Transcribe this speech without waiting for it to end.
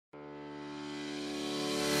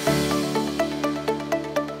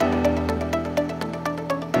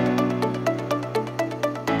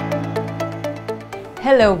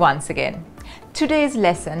Hello once again. Today's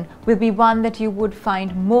lesson will be one that you would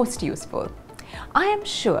find most useful. I am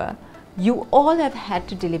sure you all have had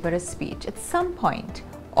to deliver a speech at some point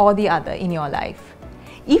or the other in your life.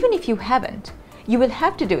 Even if you haven't, you will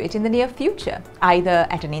have to do it in the near future, either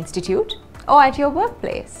at an institute or at your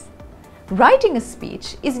workplace. Writing a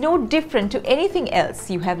speech is no different to anything else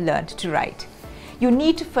you have learned to write. You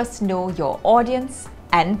need to first know your audience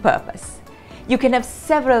and purpose. You can have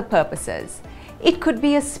several purposes. It could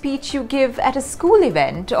be a speech you give at a school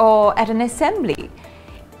event or at an assembly.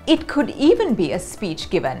 It could even be a speech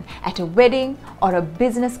given at a wedding or a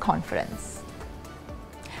business conference.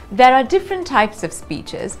 There are different types of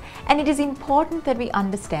speeches, and it is important that we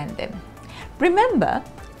understand them. Remember,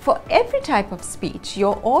 for every type of speech,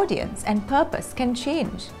 your audience and purpose can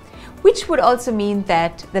change, which would also mean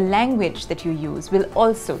that the language that you use will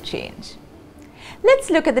also change.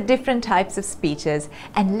 Let's look at the different types of speeches,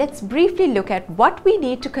 and let's briefly look at what we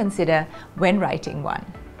need to consider when writing one.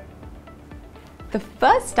 The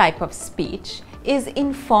first type of speech is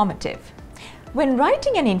informative. When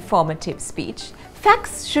writing an informative speech,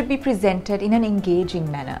 facts should be presented in an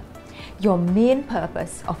engaging manner. Your main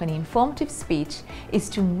purpose of an informative speech is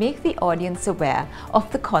to make the audience aware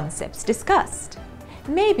of the concepts discussed.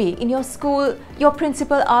 Maybe in your school, your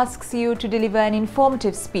principal asks you to deliver an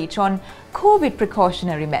informative speech on COVID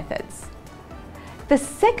precautionary methods. The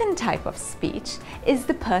second type of speech is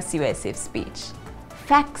the persuasive speech.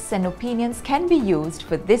 Facts and opinions can be used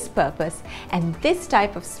for this purpose, and this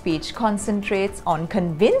type of speech concentrates on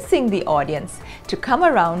convincing the audience to come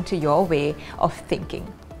around to your way of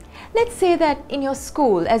thinking. Let's say that in your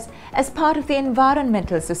school, as part of the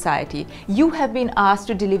Environmental Society, you have been asked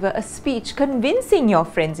to deliver a speech convincing your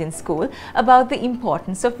friends in school about the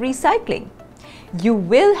importance of recycling. You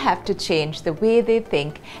will have to change the way they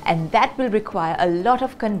think, and that will require a lot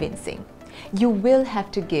of convincing. You will have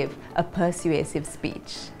to give a persuasive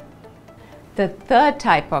speech. The third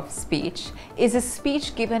type of speech is a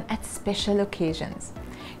speech given at special occasions.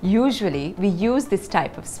 Usually, we use this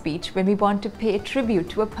type of speech when we want to pay tribute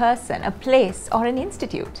to a person, a place, or an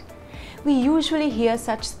institute. We usually hear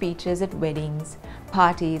such speeches at weddings,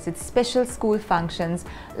 parties, at special school functions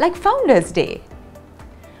like Founders' Day.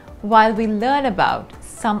 While we learn about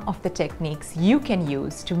some of the techniques you can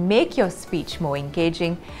use to make your speech more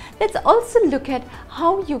engaging, let's also look at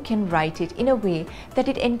how you can write it in a way that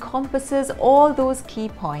it encompasses all those key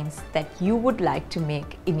points that you would like to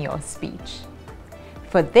make in your speech.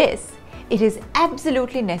 For this, it is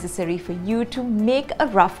absolutely necessary for you to make a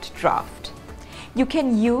rough draft. You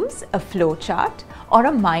can use a flowchart or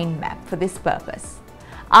a mind map for this purpose.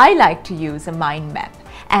 I like to use a mind map,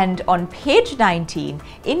 and on page 19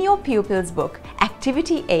 in your pupil's book,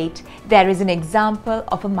 Activity 8, there is an example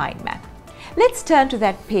of a mind map. Let's turn to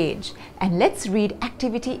that page and let's read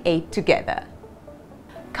Activity 8 together.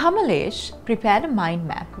 Kamalesh prepared a mind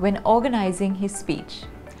map when organizing his speech.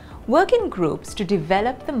 Work in groups to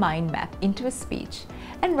develop the mind map into a speech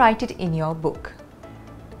and write it in your book.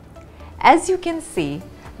 As you can see,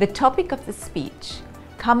 the topic of the speech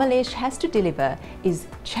Kamalesh has to deliver is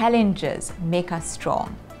Challenges Make Us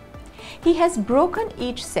Strong. He has broken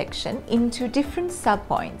each section into different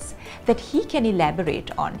subpoints that he can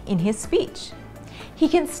elaborate on in his speech. He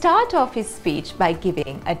can start off his speech by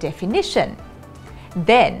giving a definition.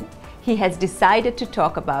 Then, he has decided to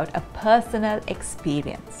talk about a personal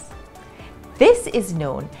experience. This is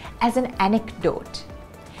known as an anecdote.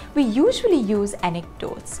 We usually use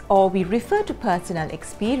anecdotes, or we refer to personal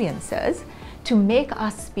experiences to make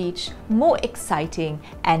our speech more exciting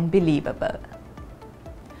and believable.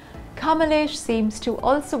 Kamalesh seems to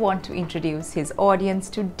also want to introduce his audience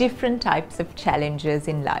to different types of challenges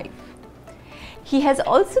in life. He has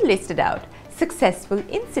also listed out successful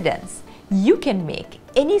incidents. You can make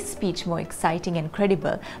any speech more exciting and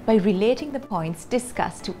credible by relating the points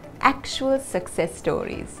discussed to actual success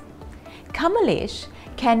stories. Kamalesh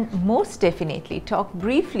can most definitely talk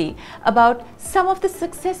briefly about some of the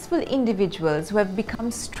successful individuals who have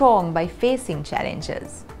become strong by facing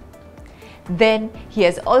challenges. Then he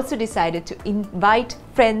has also decided to invite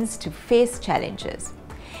friends to face challenges.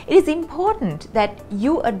 It is important that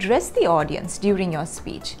you address the audience during your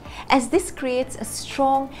speech, as this creates a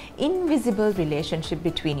strong, invisible relationship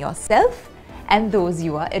between yourself and those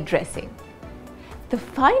you are addressing. The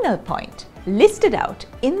final point listed out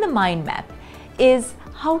in the mind map is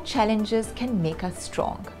how challenges can make us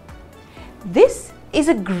strong. This is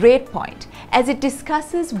a great point, as it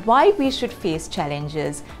discusses why we should face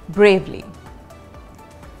challenges bravely.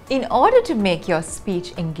 In order to make your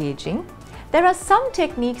speech engaging, there are some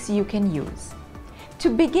techniques you can use. To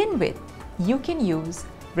begin with, you can use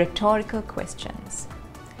rhetorical questions.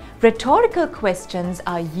 Rhetorical questions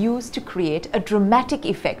are used to create a dramatic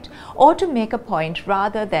effect or to make a point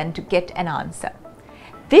rather than to get an answer.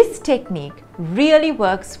 This technique really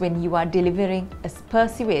works when you are delivering a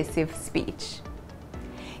persuasive speech.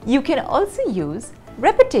 You can also use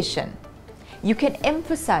repetition. You can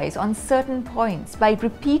emphasize on certain points by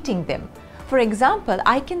repeating them. For example,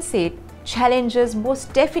 I can say, challenges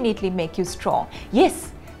most definitely make you strong.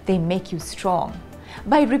 Yes, they make you strong.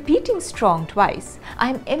 By repeating strong twice,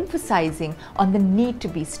 I am emphasizing on the need to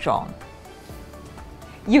be strong.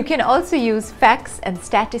 You can also use facts and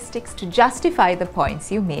statistics to justify the points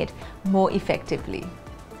you made more effectively.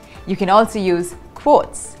 You can also use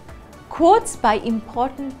quotes. Quotes by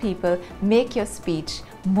important people make your speech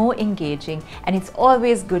more engaging, and it's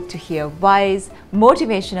always good to hear wise,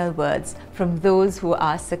 motivational words from those who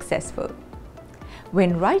are successful.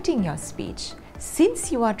 When writing your speech,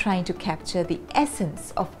 since you are trying to capture the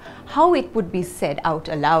essence of how it would be said out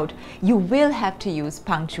aloud, you will have to use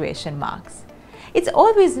punctuation marks. It's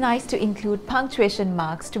always nice to include punctuation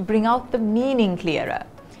marks to bring out the meaning clearer.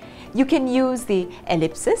 You can use the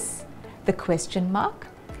ellipsis, the question mark,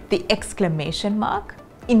 the exclamation mark,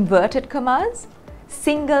 inverted commas,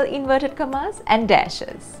 single inverted commas, and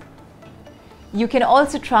dashes. You can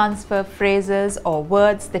also transfer phrases or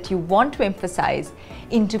words that you want to emphasize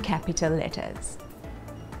into capital letters.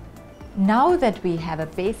 Now that we have a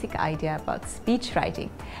basic idea about speech writing,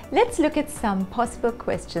 let's look at some possible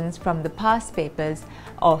questions from the past papers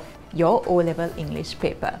of your O-level English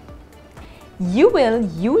paper. You will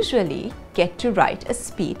usually get to write a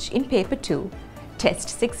speech in paper 2, test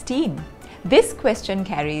 16. This question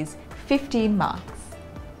carries 15 marks.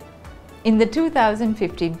 In the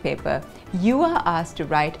 2015 paper, you are asked to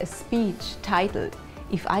write a speech titled,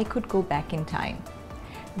 "If I Could Go Back in Time."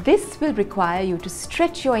 This will require you to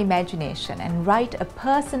stretch your imagination and write a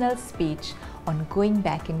personal speech on going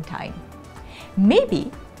back in time.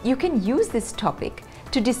 Maybe you can use this topic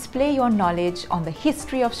to display your knowledge on the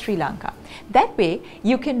history of Sri Lanka. That way,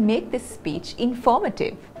 you can make this speech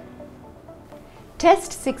informative.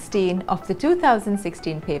 Test 16 of the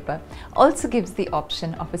 2016 paper also gives the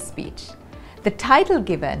option of a speech. The title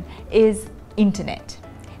given is Internet,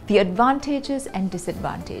 the advantages and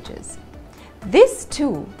disadvantages. This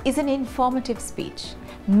too is an informative speech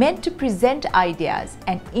meant to present ideas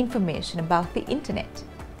and information about the Internet.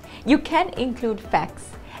 You can include facts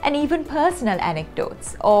and even personal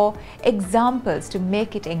anecdotes or examples to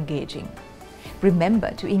make it engaging.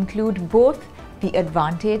 Remember to include both the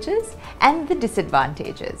advantages and the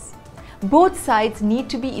disadvantages. Both sides need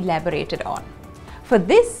to be elaborated on. For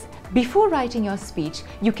this, before writing your speech,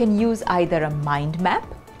 you can use either a mind map,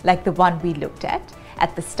 like the one we looked at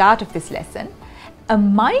the start of this lesson. A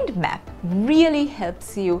mind map really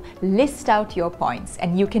helps you list out your points,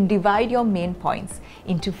 and you can divide your main points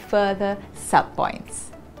into further sub-points.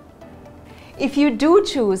 If you do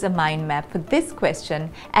choose a mind map for this question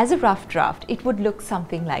as a rough draft, it would look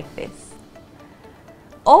something like this.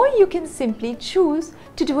 Or you can simply choose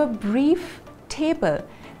to do a brief table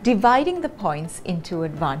dividing the points into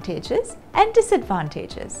advantages and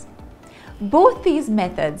disadvantages. Both these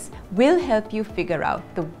methods will help you figure out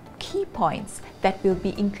the key points that will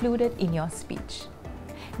be included in your speech.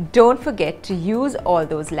 Don't forget to use all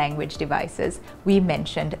those language devices we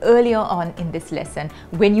mentioned earlier on in this lesson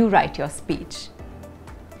when you write your speech.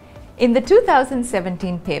 In the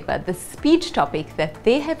 2017 paper, the speech topic that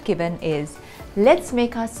they have given is "Let's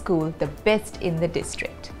make our school the best in the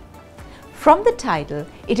district." From the title,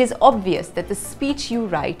 it is obvious that the speech you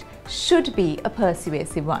write should be a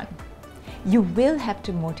persuasive one. You will have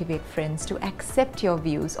to motivate friends to accept your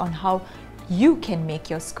views on how you can make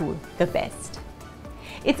your school the best.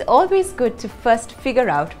 It's always good to first figure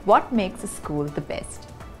out what makes a school the best.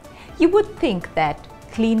 You would think that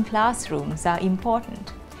clean classrooms are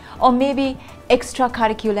important, or maybe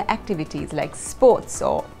extracurricular activities like sports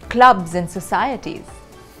or clubs and societies.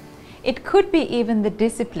 It could be even the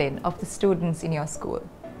discipline of the students in your school.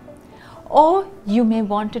 Or you may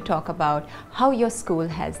want to talk about how your school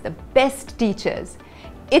has the best teachers.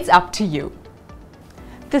 It's up to you.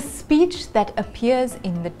 The speech that appears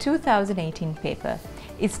in the 2018 paper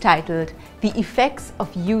is titled "The Effects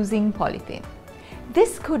of Using Polythene."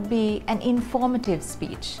 This could be an informative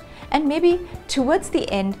speech, and maybe towards the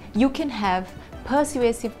end you can have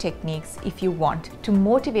persuasive techniques if you want to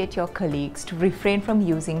motivate your colleagues to refrain from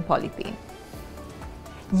using polythene.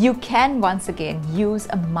 You can once again use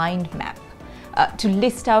a mind map to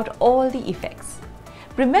list out all the effects.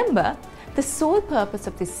 Remember, the sole purpose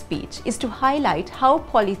of this speech is to highlight how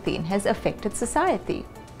polythene has affected society.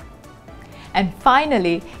 And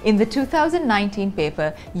finally, in the 2019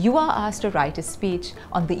 paper, you are asked to write a speech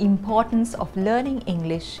on the importance of learning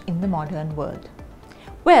English in the modern world.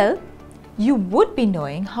 Well, you would be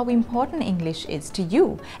knowing how important English is to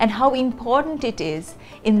you and how important it is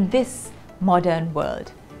in this modern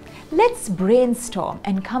world. Let's brainstorm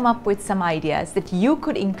and come up with some ideas that you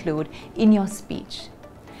could include in your speech.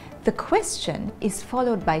 The question is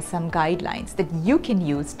followed by some guidelines that you can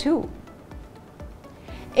use too.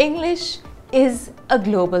 English is a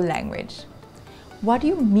global language. What do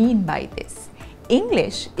you mean by this?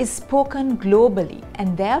 English is spoken globally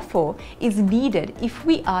and therefore is needed if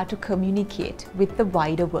we are to communicate with the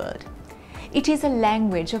wider world. It is a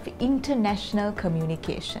language of international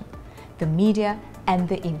communication, the media and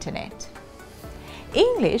the internet.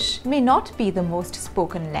 English may not be the most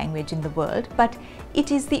spoken language in the world, but it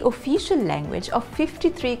is the official language of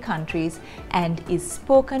 53 countries and is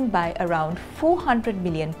spoken by around 400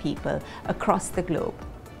 million people across the globe.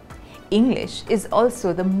 English is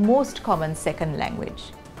also the most common second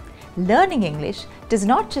language. Learning English does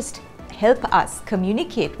not just help us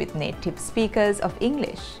communicate with native speakers of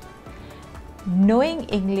English. Knowing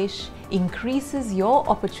English increases your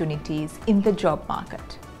opportunities in the job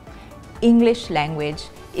market. English language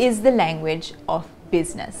is the language of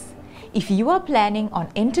business. If you are planning on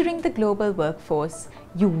entering the global workforce,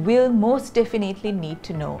 you will most definitely need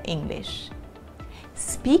to know English.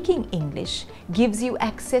 Speaking English gives you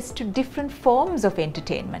access to different forms of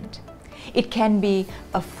entertainment. It can be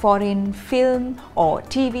a foreign film or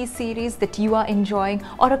TV series that you are enjoying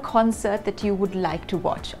or a concert that you would like to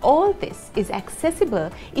watch. All this is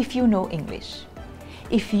accessible if you know English.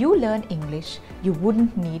 If you learn English, you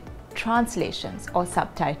wouldn't need translations or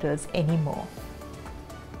subtitles anymore.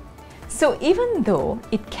 So even though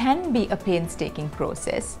it can be a painstaking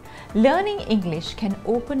process, learning English can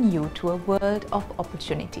open you to a world of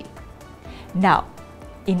opportunity. Now,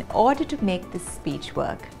 in order to make this speech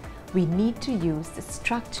work, we need to use the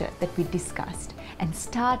structure that we discussed and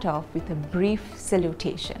start off with a brief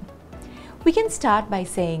salutation. We can start by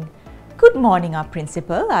saying, "Good morning, our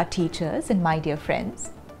principal, our teachers, and my dear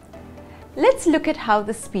friends." Let's look at how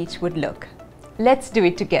the speech would look. Let's do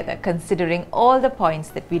it together, considering all the points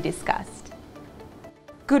that we discussed.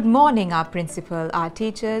 Good morning, our principal, our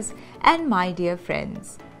teachers, and my dear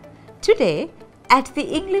friends. Today, at the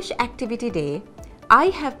English Activity Day, I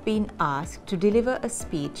have been asked to deliver a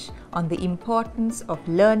speech on the importance of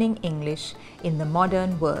learning English in the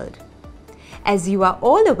modern world. As you are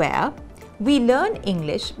all aware, we learn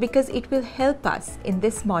English because it will help us in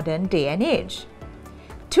this modern day and age.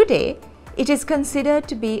 Today, it is considered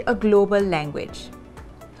to be a global language.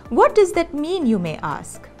 What does that mean, you may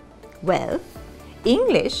ask? Well,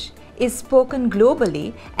 English is spoken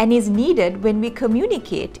globally and is needed when we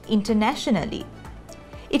communicate internationally.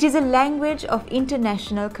 It is a language of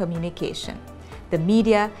international communication, the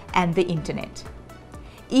media and the internet.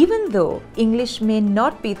 Even though English may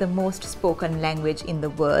not be the most spoken language in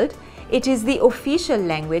the world, it is the official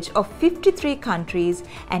language of 53 countries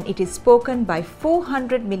and it is spoken by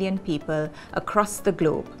 400 million people across the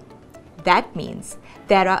globe. That means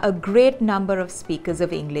there are a great number of speakers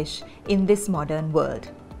of English in this modern world.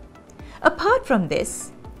 Apart from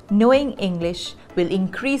this, knowing English will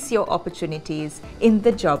increase your opportunities in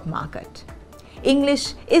the job market.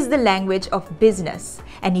 English is the language of business,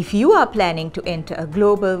 and if you are planning to enter a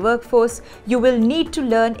global workforce, you will need to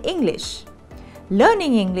learn English.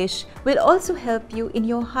 Learning English will also help you in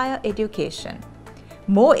your higher education.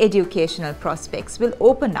 More educational prospects will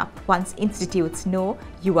open up once institutes know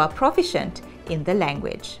you are proficient in the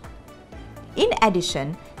language. In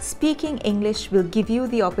addition, speaking English will give you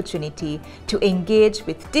the opportunity to engage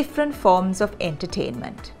with different forms of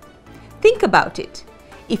entertainment. Think about it.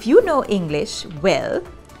 If you know English well,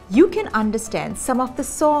 you can understand some of the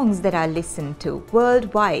songs that are listened to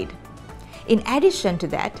worldwide. In addition to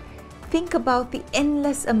that, think about the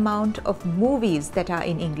endless amount of movies that are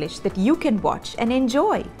in English that you can watch and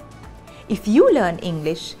enjoy. If you learn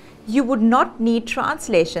English, you would not need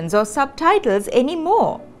translations or subtitles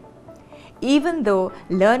anymore. Even though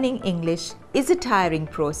learning English is a tiring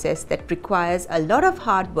process that requires a lot of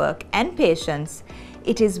hard work and patience,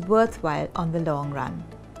 it is worthwhile on the long run.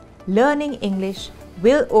 Learning English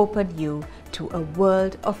will open you to a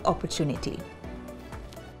world of opportunity.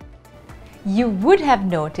 You would have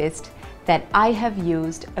noticed that I have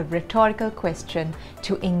used a rhetorical question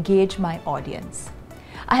to engage my audience.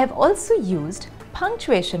 I have also used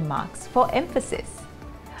punctuation marks for emphasis.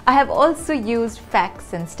 I have also used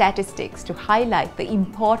facts and statistics to highlight the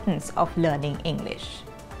importance of learning English.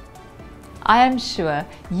 I am sure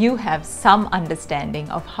you have some understanding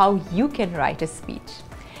of how you can write a speech.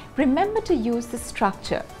 Remember to use the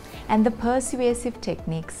structure and the persuasive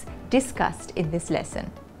techniques discussed in this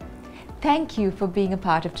lesson. Thank you for being a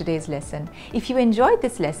part of today's lesson. If you enjoyed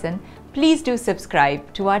this lesson, please do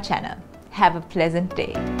subscribe to our channel. Have a pleasant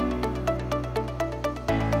day.